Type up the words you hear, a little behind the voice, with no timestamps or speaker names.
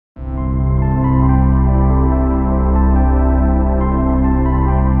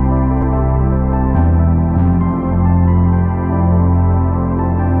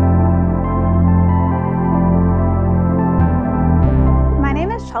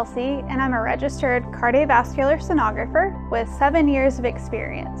Kelsey, and I'm a registered cardiovascular sonographer with 7 years of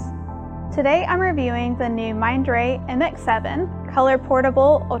experience. Today I'm reviewing the new Mindray MX7 color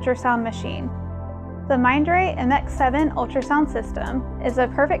portable ultrasound machine. The Mindray MX7 ultrasound system is a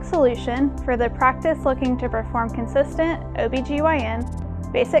perfect solution for the practice looking to perform consistent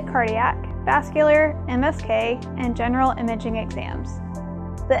OB/GYN, basic cardiac, vascular, MSK, and general imaging exams.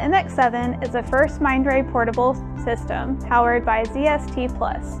 The MX7 is the first Mindray portable system powered by ZST+,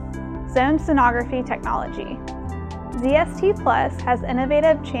 zone sonography technology. ZST+ has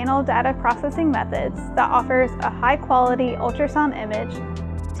innovative channel data processing methods that offers a high-quality ultrasound image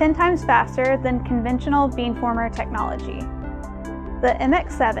 10 times faster than conventional beamformer technology. The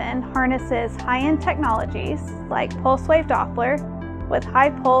MX7 harnesses high-end technologies like pulse wave Doppler with high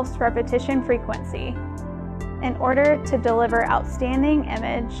pulse repetition frequency in order to deliver outstanding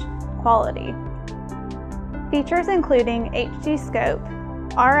image quality. Features including HD scope,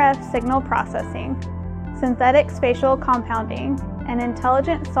 RF signal processing, synthetic spatial compounding, and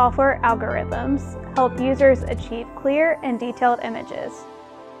intelligent software algorithms help users achieve clear and detailed images.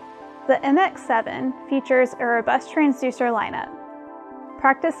 The MX7 features a robust transducer lineup.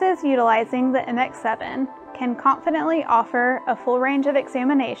 Practices utilizing the MX7 can confidently offer a full range of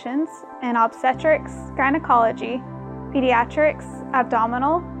examinations in obstetrics, gynecology, pediatrics,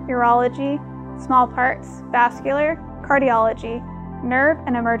 abdominal, urology, small parts, vascular, cardiology, nerve,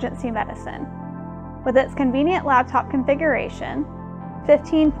 and emergency medicine. With its convenient laptop configuration,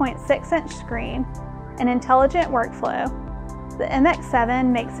 15.6-inch screen, and intelligent workflow, the MX7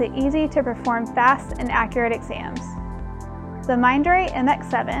 makes it easy to perform fast and accurate exams. The Mindray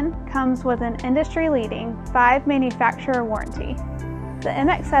MX7 comes with an industry-leading 5 manufacturer warranty. The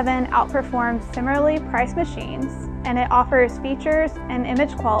MX7 outperforms similarly priced machines, and it offers features and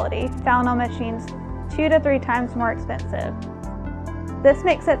image quality found on machines 2 to 3 times more expensive. This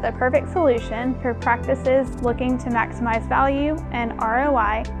makes it the perfect solution for practices looking to maximize value and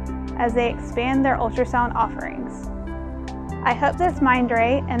ROI as they expand their ultrasound offerings. I hope this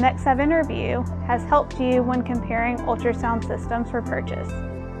Mindray MX7 review has helped you when comparing ultrasound systems for purchase.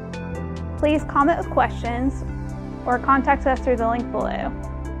 Please comment with questions or contact us through the link below.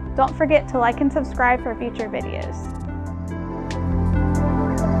 Don't forget to like and subscribe for future videos.